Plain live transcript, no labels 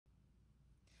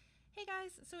Hey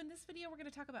guys, so in this video we're going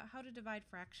to talk about how to divide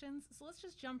fractions, so let's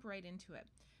just jump right into it.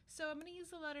 So I'm going to use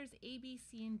the letters A, B,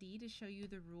 C, and D to show you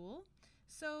the rule.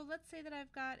 So let's say that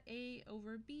I've got A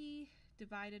over B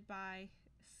divided by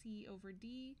C over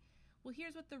D. Well,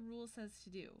 here's what the rule says to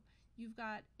do. You've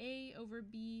got A over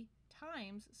B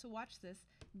times, so watch this,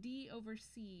 D over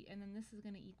C, and then this is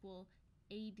going to equal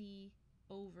AD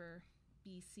over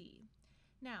BC.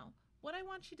 Now, what I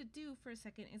want you to do for a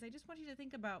second is I just want you to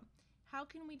think about how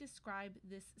can we describe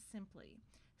this simply?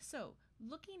 So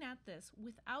looking at this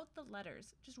without the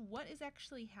letters, just what is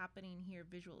actually happening here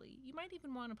visually? You might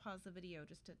even want to pause the video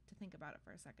just to think about it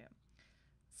for a second.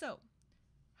 So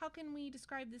how can we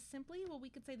describe this simply? Well, we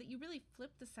could say that you really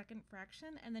flip the second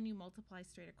fraction and then you multiply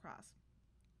straight across.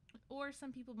 Or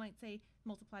some people might say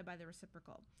multiply by the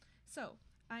reciprocal. So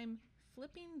I'm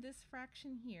flipping this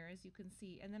fraction here, as you can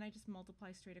see, and then I just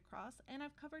multiply straight across, and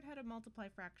I've covered how to multiply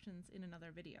fractions in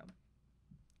another video.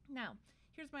 Now,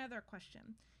 here's my other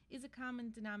question. Is a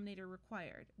common denominator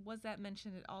required? Was that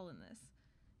mentioned at all in this?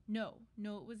 No,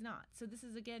 it was not. So this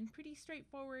is, again, pretty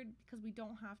straightforward because we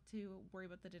don't have to worry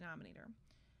about the denominator.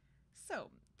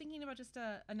 So, thinking about just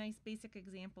a nice basic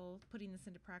example, putting this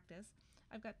into practice,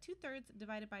 I've got 2/3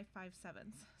 divided by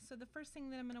 5/7. So the first thing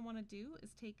that I'm going to want to do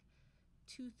is take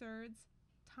 2/3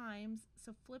 times,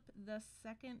 so flip the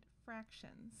second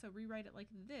fraction. So rewrite it like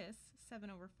this, 7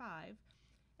 over 5.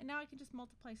 And now I can just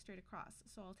multiply straight across.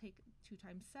 So I'll take 2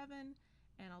 times 7,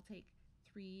 and I'll take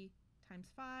 3 times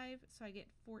 5, so I get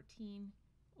 14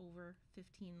 over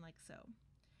 15 like so.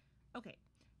 Okay,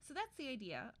 so that's the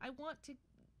idea. I want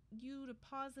you to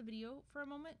pause the video for a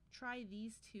moment, try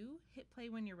these two, hit play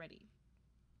when you're ready.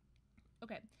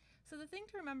 Okay, so the thing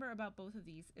to remember about both of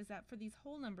these is that for these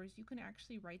whole numbers, you can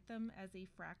actually write them as a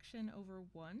fraction over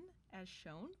 1 as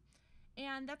shown.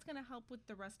 And that's going to help with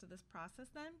the rest of this process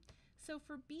then. So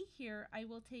for B here, I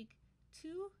will take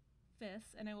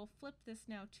 2/5 and I will flip this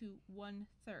now to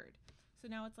 1/3. So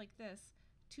now it's like this.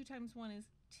 2 times 1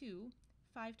 is 2.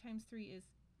 5 times 3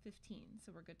 is 15.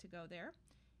 So we're good to go there.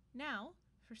 Now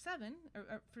for 7,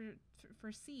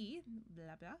 for C,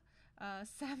 blah, blah,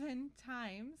 7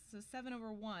 times, so 7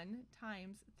 over 1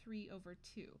 times 3 over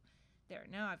 2. There,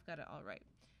 now I've got it all right.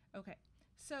 Okay.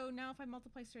 So now if I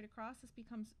multiply straight across, this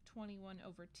becomes 21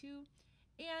 over 2.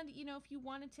 And, you know, if you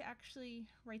wanted to actually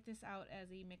write this out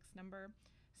as a mixed number,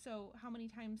 so how many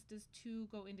times does 2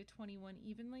 go into 21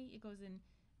 evenly? It goes in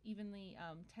evenly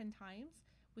 10 times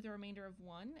with a remainder of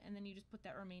 1, and then you just put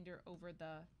that remainder over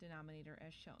the denominator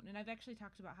as shown. And I've actually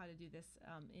talked about how to do this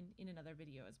in another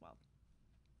video as well.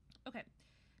 Okay,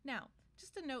 now,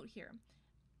 just a note here.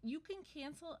 You can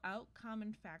cancel out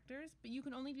common factors, but you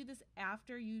can only do this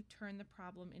after you turn the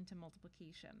problem into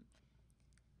multiplication.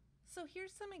 So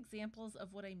here's some examples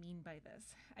of what I mean by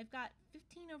this. I've got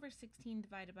 15 over 16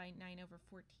 divided by 9 over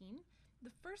 14. The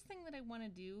first thing that I want to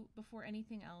do before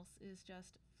anything else is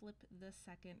just flip the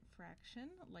second fraction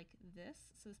like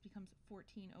this. So this becomes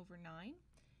 14 over 9.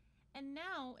 And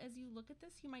now, as you look at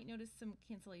this, you might notice some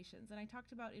cancellations. And I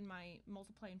talked about in my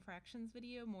multiplying fractions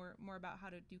video more about how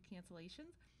to do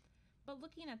cancellations. But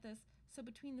looking at this, so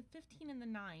between the 15 and the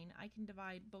 9, I can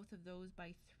divide both of those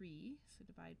by 3. So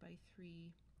divide by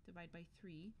 3, divide by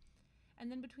 3.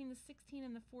 And then between the 16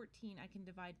 and the 14, I can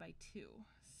divide by 2.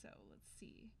 So let's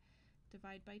see.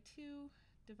 Divide by 2,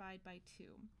 divide by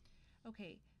 2.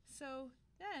 Okay, so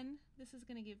then this is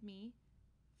going to give me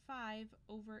 5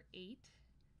 over 8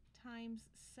 times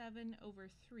 7 over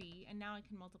 3, and now I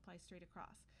can multiply straight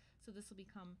across. So this will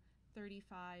become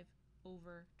 35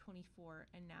 over 24,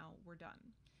 and now we're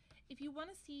done. If you want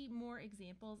to see more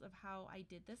examples of how I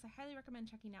did this, I highly recommend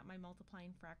checking out my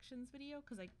multiplying fractions video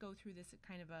because I go through this at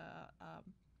kind of a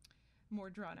more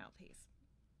drawn out pace.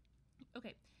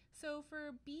 Okay, so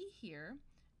for B here,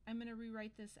 I'm going to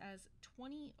rewrite this as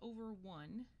 20 over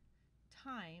 1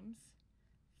 times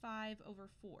 5 over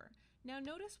 4. Now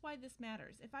notice why this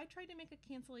matters. If I tried to make a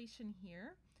cancellation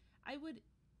here, I would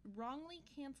wrongly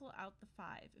cancel out the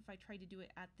 5 if I tried to do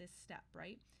it at this step,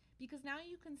 right? Because now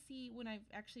you can see when I've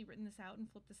actually written this out and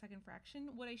flipped the second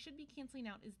fraction, what I should be canceling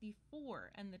out is the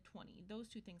 4 and the 20. Those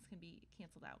two things can be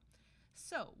canceled out.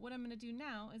 So what I'm going to do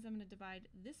now is I'm going to divide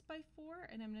this by 4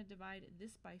 and I'm going to divide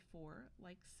this by 4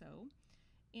 like so.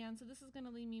 And so this is going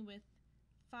to leave me with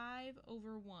 5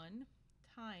 over 1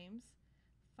 times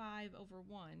 5 over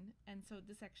 1, and so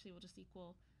this actually will just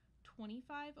equal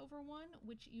 25 over 1,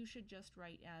 which you should just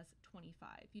write as 25.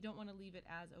 You don't want to leave it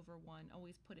as over 1.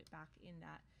 Always put it back in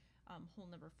that whole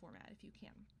number format if you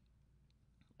can.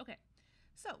 Okay,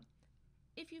 so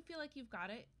if you feel like you've got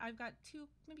it, I've got two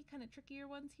maybe kind of trickier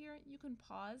ones here. You can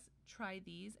pause, try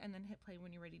these, and then hit play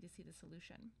when you're ready to see the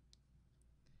solution.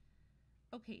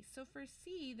 Okay, so for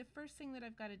C, the first thing that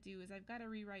I've got to do is I've got to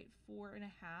rewrite 4.5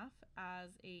 as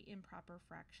a improper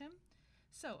fraction.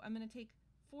 So I'm going to take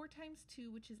 4 times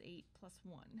 2, which is 8, plus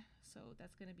 1. So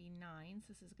that's going to be 9.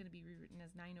 So this is going to be rewritten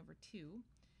as 9 over 2.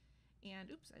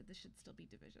 And oops, this should still be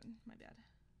division. My bad.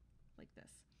 Like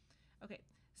this. Okay,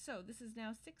 so this is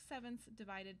now 6/7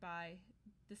 divided by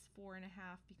this 4.5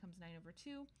 becomes 9 over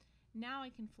 2. Now I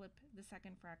can flip the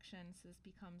second fraction, so this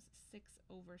becomes 6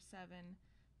 over 7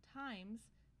 times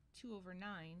 2 over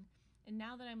 9. And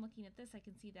now that I'm looking at this, I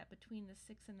can see that between the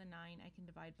 6 and the 9, I can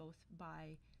divide both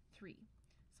by 3.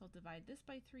 So I'll divide this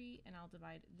by 3, and I'll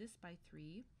divide this by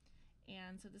 3.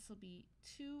 And so this will be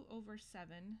 2 over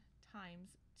 7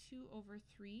 times 2 over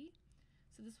 3.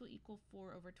 So this will equal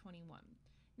 4 over 21.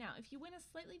 Now, if you went a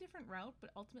slightly different route,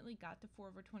 but ultimately got to 4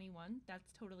 over 21,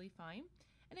 that's totally fine.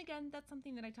 And again, that's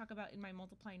something that I talk about in my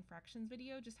multiplying fractions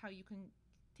video, just how you can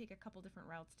take a couple different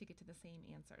routes to get to the same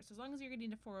answer. So as long as you're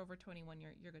getting to 4 over 21,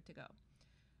 you're good to go.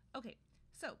 Okay,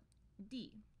 so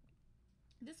D.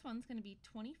 This one's going to be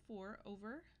 24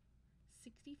 over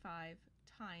 65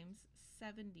 times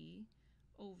 70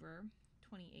 over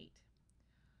 28.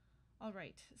 All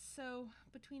right, so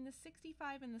between the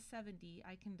 65 and the 70,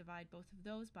 I can divide both of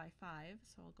those by 5.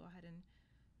 So I'll go ahead and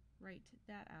write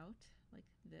that out like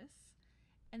this.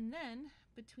 And then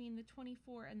between the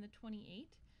 24 and the 28,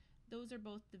 those are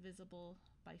both divisible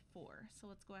by 4. So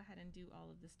let's go ahead and do all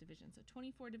of this division. So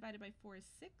 24 divided by 4 is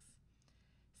 6.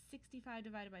 65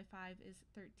 divided by 5 is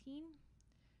 13.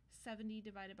 70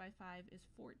 divided by 5 is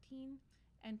 14.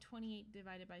 And 28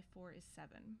 divided by 4 is 7.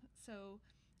 So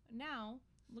now,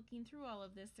 looking through all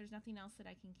of this, there's nothing else that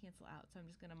I can cancel out. So I'm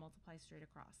just going to multiply straight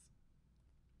across.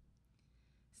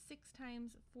 6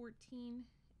 times 14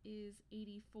 is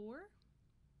 84.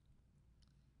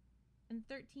 And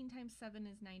 13 times 7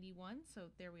 is 91, so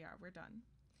there we are, we're done.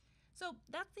 So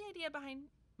that's the idea behind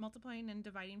multiplying and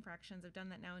dividing fractions. I've done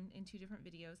that now in 2 different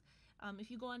videos.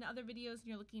 If you go on to other videos and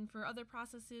you're looking for other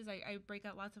processes, I break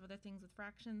out lots of other things with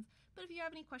fractions. But if you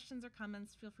have any questions or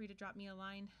comments, feel free to drop me a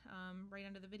line right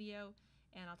under the video,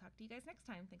 and I'll talk to you guys next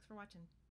time. Thanks for watching.